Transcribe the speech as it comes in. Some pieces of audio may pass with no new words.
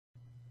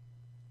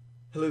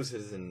Hello,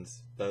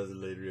 citizens. That was a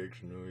late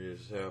reaction over here.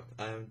 So,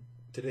 I'm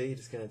today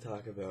just gonna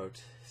talk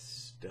about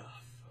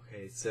stuff.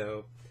 Okay,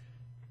 so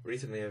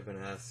recently I've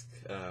been asked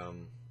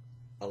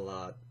a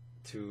lot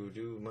to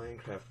do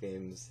Minecraft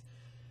games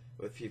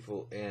with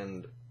people,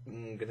 and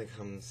I'm gonna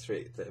come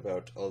straight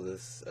about all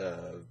this.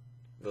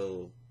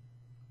 Well,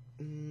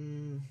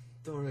 don't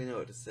really know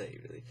what to say.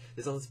 Really,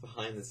 there's all this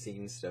behind the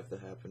scenes stuff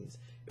that happens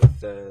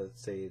with,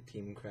 say,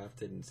 Team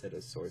Crafted instead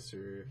of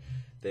Sorcerer.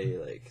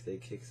 They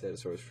kickstart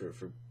Sorcerer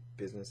for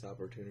business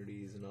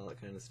opportunities and all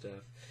that kind of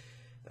stuff.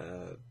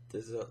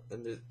 There's all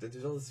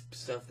this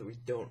stuff that we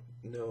don't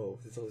know.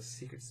 There's all this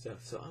secret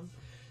stuff. So I'm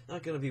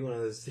not gonna be one of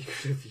those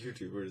secretive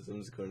YouTubers. I'm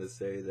just going to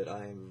say that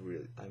I'm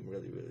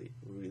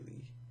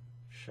really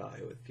shy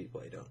with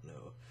people I don't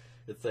know.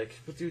 It's like,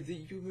 but dude,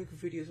 you make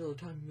videos all the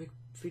time. You make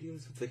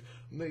videos with like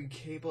Meg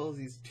K-Balls,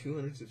 these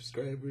 200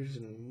 subscribers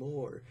and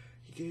more.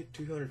 You get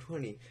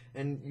 220,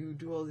 and you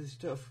do all this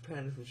stuff for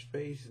Panda from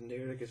Space, and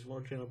they're like a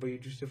small channel, but you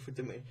do stuff with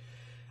them.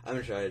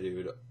 I'm shy,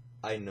 dude.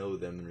 I know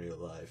them in real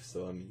life,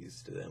 so I'm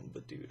used to them.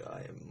 But dude,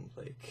 I am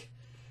like,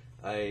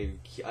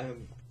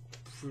 I'm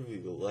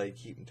pretty like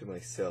keeping to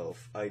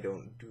myself. I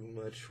don't do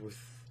much with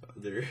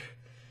other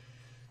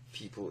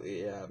people.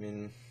 Yeah, I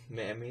mean,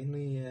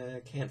 mainly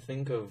can't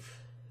think of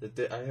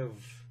that. I have,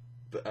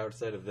 but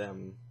outside of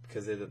them,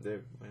 because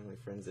they're my only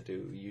friends that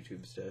do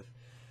YouTube stuff.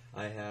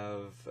 I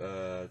have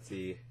let's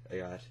see, I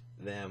got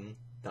them.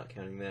 Not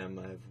counting them,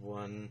 I have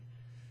one,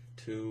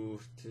 two,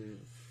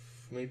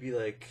 maybe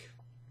like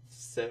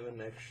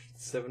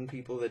seven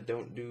people that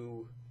don't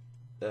do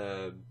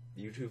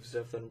YouTube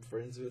stuff that I'm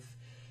friends with.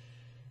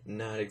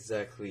 Not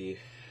exactly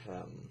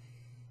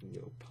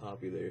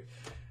popular,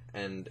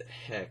 and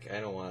heck, I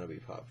don't want to be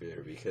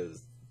popular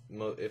because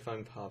if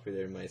I'm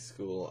popular in my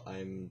school,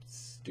 I'm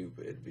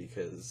stupid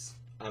because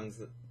I'm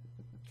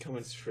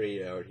coming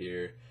straight out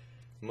here.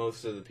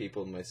 Most of the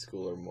people in my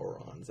school are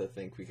morons. I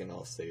think we can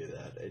all say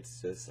that.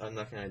 It's just, I'm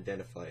not going to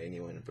identify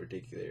anyone in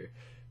particular,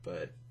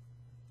 but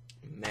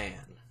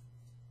man,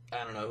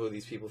 I don't know who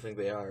these people think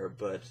they are,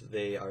 but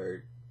they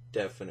are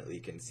definitely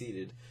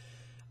conceited.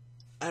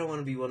 I don't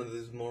want to be one of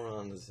those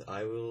morons.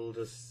 I will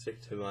just stick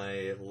to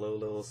my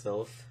low-level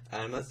self.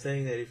 I'm not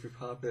saying that if you're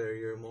popular,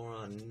 you're a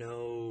moron.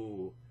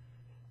 No.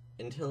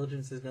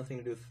 Intelligence has nothing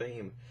to do with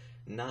fame.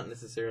 Not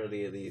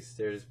necessarily, at least.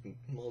 There's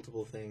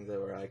multiple things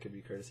where I could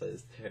be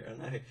criticized there,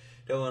 and I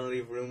don't want to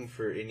leave room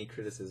for any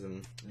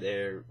criticism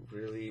there,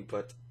 really,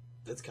 but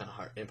that's kind of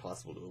hard,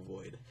 impossible to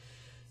avoid.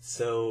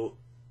 So,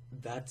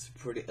 that's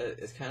pretty,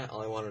 it's kind of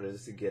all I wanted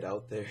is to get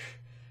out there,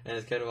 and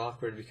it's kind of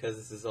awkward because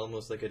this is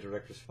almost like a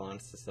direct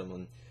response to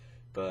someone,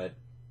 but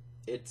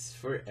it's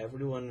for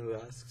everyone who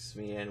asks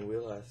me and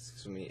will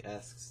ask me,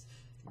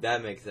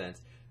 that makes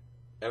sense,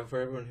 for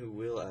everyone who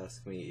will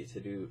ask me to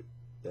do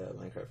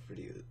Minecraft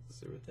videos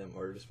with them,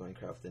 or just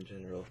Minecraft in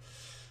general.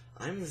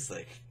 I'm just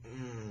like,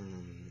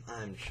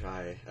 I'm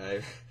shy.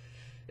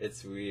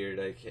 It's weird.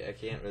 I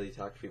can't really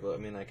talk to people. I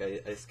mean, like,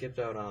 I skipped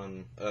out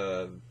on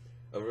an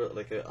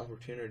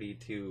opportunity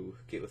to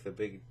get with a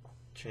big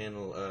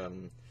channel,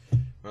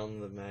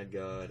 Realm of the Mad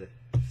God.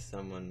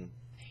 Someone,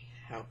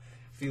 I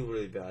feel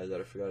really bad that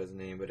I forgot his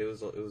name, but it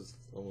was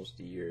almost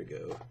a year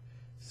ago.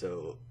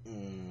 So,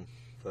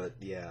 but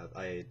yeah,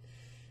 I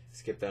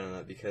skipped out on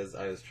that because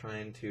I was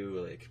trying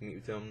to like meet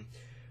with them,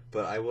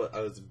 but I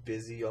was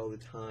busy all the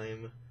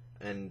time,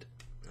 and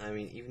I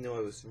mean, even though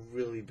I was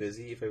really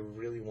busy, if I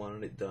really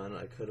wanted it done,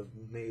 I could have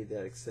made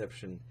that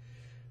exception,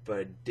 but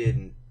I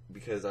didn't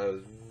because I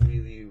was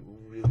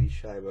really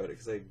shy about it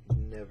because I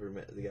never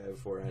met the guy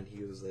before, and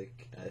he was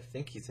like, I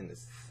think he's in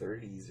his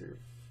 30s or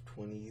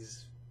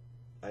 20s,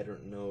 I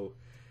don't know.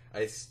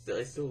 I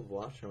still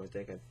watch him. I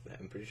think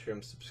I'm pretty sure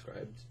I'm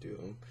subscribed to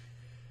him,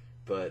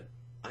 but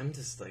I'm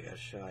just like a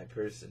shy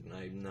person.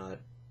 I'm not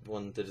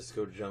one to just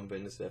go jump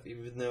into stuff,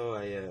 even though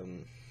I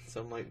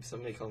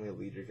some may call me a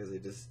leader because I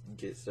just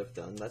get stuff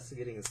done. That's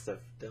getting stuff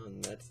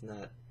done. That's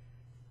not,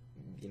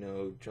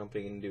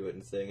 jumping into it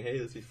and saying, hey,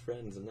 let's be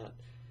friends. I'm not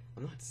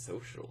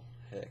social.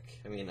 Heck,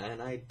 I mean,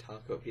 I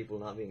talk about people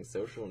not being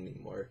social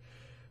anymore,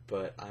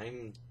 but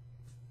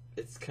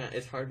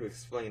it's hard to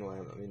explain why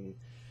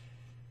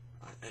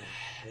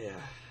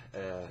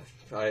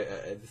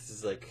this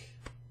is like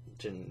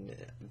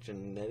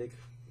genetic,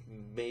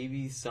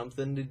 maybe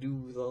something to do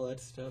with all that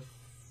stuff.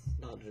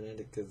 Not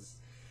genetic, because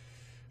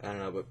I don't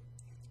know, but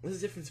there's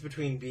a difference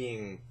between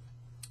being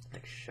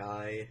like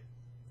shy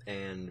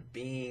and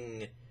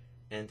being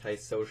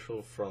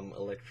antisocial from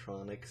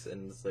electronics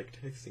and just like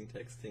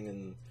texting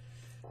and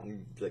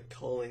like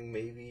calling.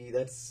 Maybe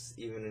that's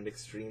even an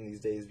extreme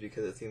these days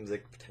because it seems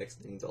like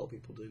texting is all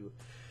people do,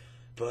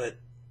 but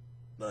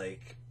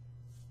like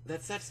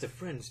that's to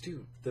friends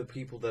too. The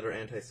people that are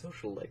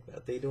antisocial like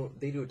that, they do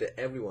it to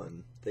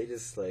everyone. They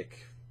just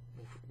like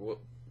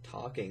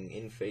talking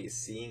in face,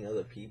 seeing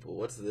other people.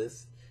 What's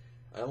this?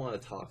 I don't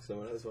want to talk to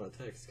someone. I just want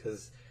to text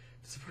because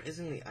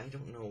surprisingly, I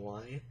don't know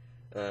why.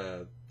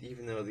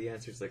 Even though the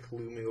answer is like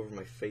looming over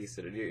my face,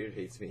 that it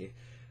irritates me.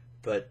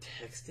 But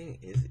texting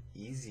is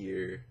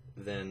easier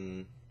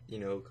than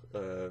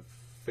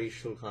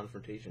facial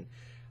confrontation.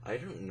 I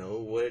don't know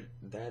what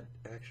that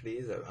actually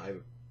is. I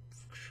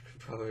could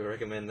probably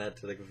recommend that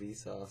to like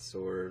Vsauce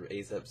or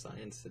ASAP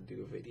Science to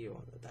do a video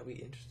on it. That'd be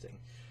interesting,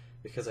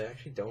 because I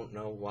actually don't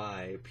know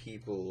why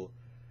people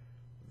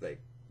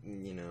like,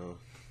 you know,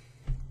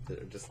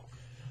 just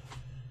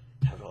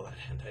have all that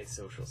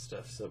antisocial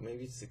stuff. So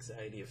maybe it's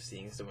anxiety of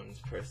seeing someone's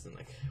person,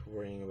 like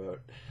worrying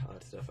about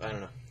odd stuff. I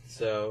don't know.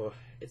 So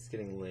it's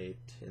getting late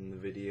in the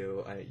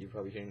video. You're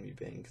probably hearing me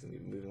bang because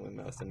I'm moving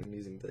my mouse and I'm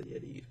using the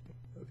Yeti.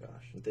 Oh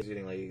gosh, and things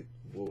getting like,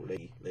 whoa,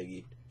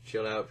 leggy.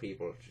 Chill out,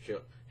 people.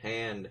 Chill.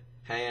 Hand.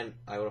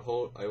 I will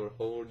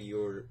hold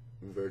your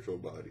virtual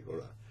body.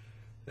 Hold on.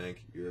 Thank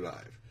you. You're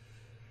live.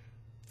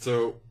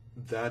 So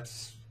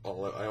that's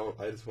all.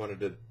 I just wanted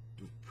to.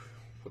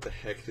 What the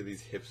heck do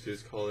these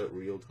hipsters call it?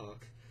 Real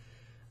talk.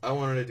 I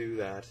wanted to do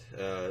that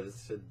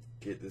just to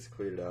get this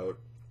cleared out.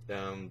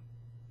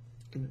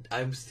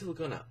 I still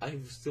want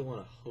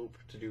to hope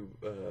to do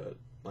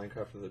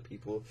Minecraft with other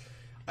people.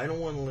 I don't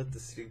want to let the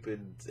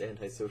stupid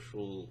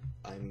antisocial,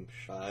 I'm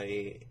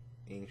shy,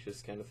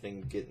 anxious kind of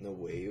thing get in the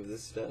way of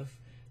this stuff.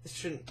 This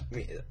shouldn't.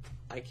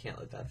 I can't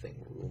let that thing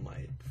rule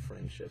my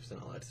friendships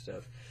and all that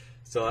stuff.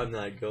 So I'm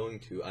not going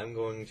to. I'm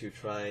going to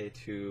try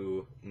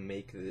to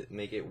make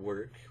it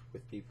work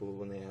with people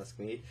when they ask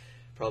me.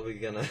 Probably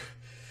gonna.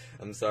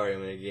 I'm sorry,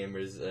 my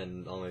gamers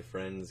and all my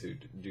friends who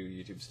do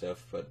YouTube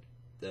stuff, but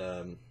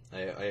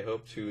I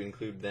hope to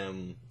include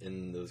them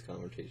in those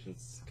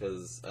conversations,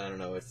 because I don't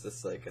know. It's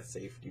just like a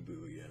safety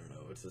buoy. I don't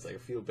know. It's just like I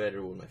feel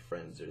better when my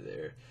friends are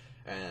there,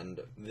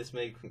 and this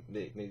makes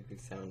me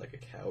sound like a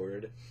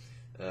coward.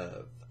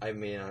 It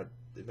may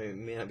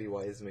not be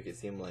wise to make it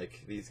seem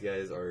like these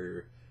guys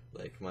are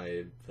like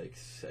I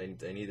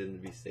need them to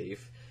be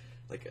safe.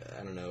 Like,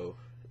 I don't know.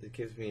 It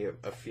gives me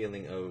a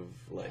feeling of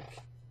like,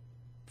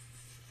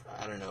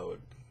 I don't know.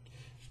 It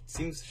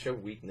seems to show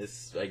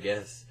weakness, I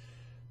guess,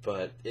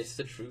 but it's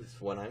the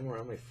truth. When I'm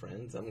around my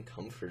friends, I'm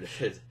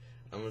comforted.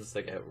 I'm just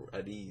like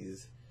at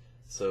ease.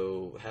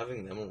 So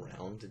having them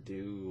around to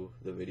do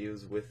the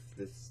videos with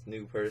this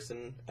new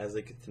person as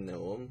I get to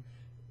know them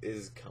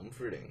is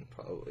comforting.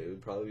 It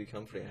would probably be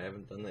comforting. I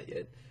haven't done that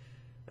yet,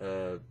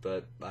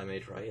 but I may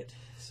try it.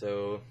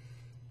 So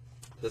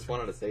just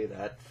wanted to say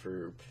that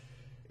for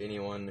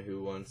anyone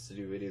who wants to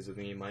do videos with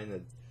me.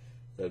 Mind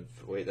that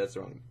wait, that's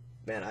wrong.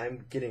 Man,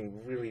 I'm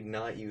getting really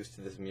not used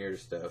to this mirror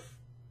stuff.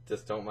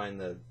 Just don't mind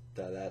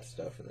that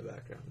stuff in the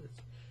background. It's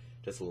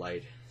just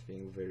light. It's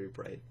being very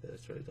bright.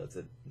 That's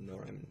a no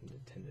rhyme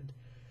intended.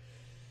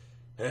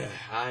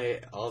 I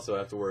also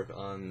have to work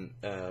on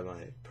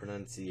my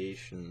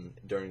pronunciation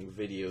during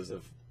videos.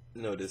 I've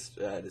noticed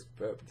that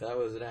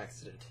was an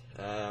accident.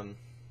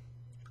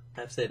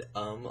 I've said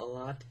a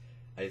lot.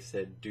 I've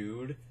said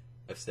dude.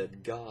 I've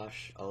said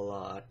gosh a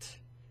lot.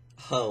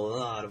 A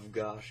lot of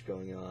gosh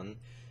going on.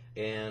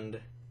 And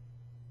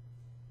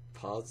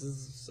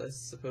pauses, I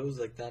suppose,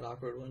 like that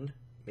awkward one.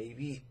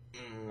 Maybe.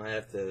 I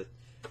have to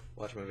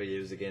watch my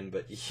videos again,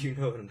 but you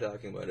know what I'm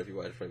talking about if you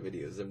watch my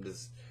videos. I'm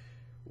just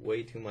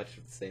way too much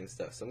of the same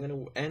stuff. So I'm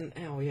gonna,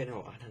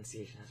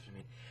 enunciation, that's what I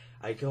mean.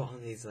 I go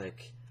on these,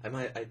 like, I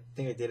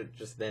think I did it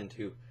just then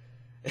too.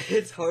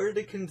 It's hard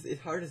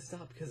to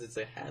stop because it's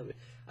a habit.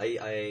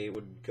 I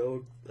would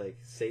go, like,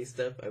 say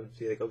stuff, I would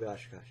be like, oh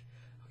gosh,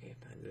 okay,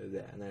 and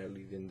then I would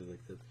lead into, like,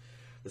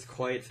 this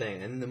quiet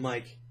thing, and the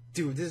mic,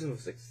 dude, this is the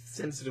most, like,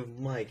 sensitive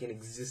mic in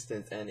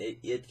existence, and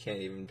it can't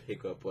even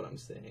pick up what I'm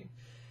saying.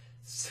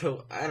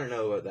 So, I don't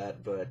know about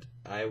that, but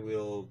I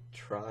will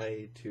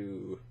try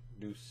to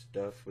do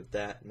stuff with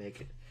that, make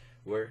it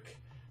work.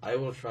 I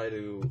will try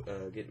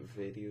to get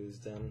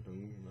videos done.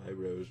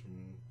 Eyebrows.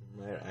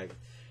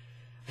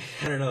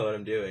 I don't know what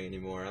I'm doing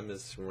anymore. I'm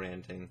just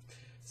ranting.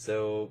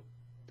 So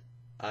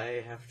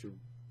I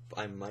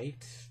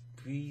might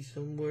be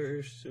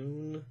somewhere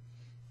soon.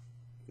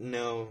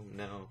 No,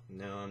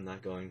 I'm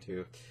not going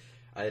to.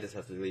 I just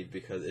have to leave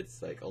because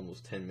it's like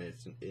almost 10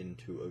 minutes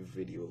into a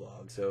video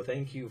log. So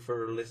thank you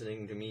for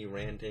listening to me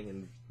ranting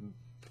and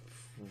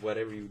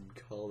whatever you'd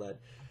call that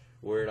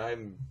word.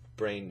 I'm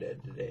brain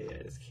dead today.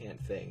 I just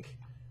can't think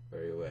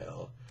very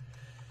well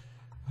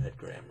at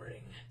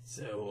grammaring.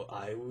 So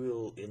I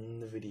will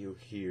end the video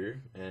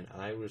here, and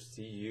I will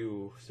see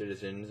you,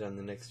 citizens, on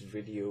the next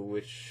video,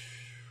 which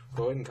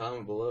go ahead and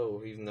comment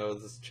below, even though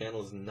this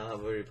channel is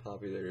not very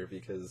popular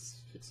because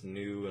it's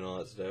new and all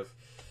that stuff.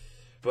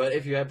 But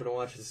if you happen to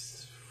watch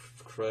this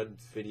crud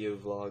video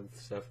vlog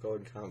stuff, go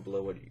ahead and comment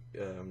below what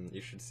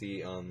you should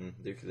see on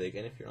Dookie Lake.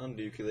 And if you're on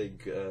Dookie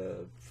Lake,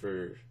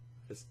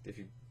 if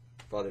you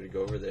bother to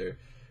go over there,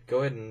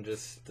 go ahead and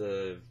just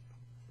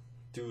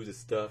do the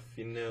stuff,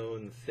 you know,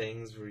 and the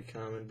things where you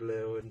comment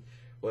below and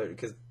what,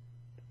 because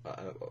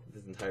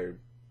this entire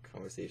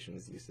conversation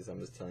is useless. I'm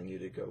just telling you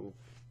to go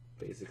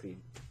basically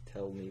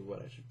tell me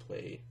what I should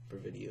play for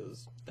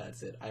videos.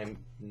 That's it. I'm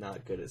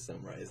not good at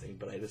summarizing,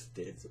 but I just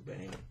did, so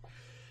bang.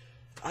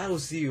 I will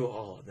see you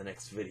all in the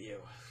next video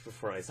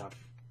before I stop,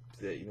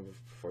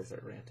 before I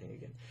start ranting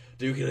again.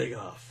 Dookie Lake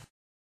off.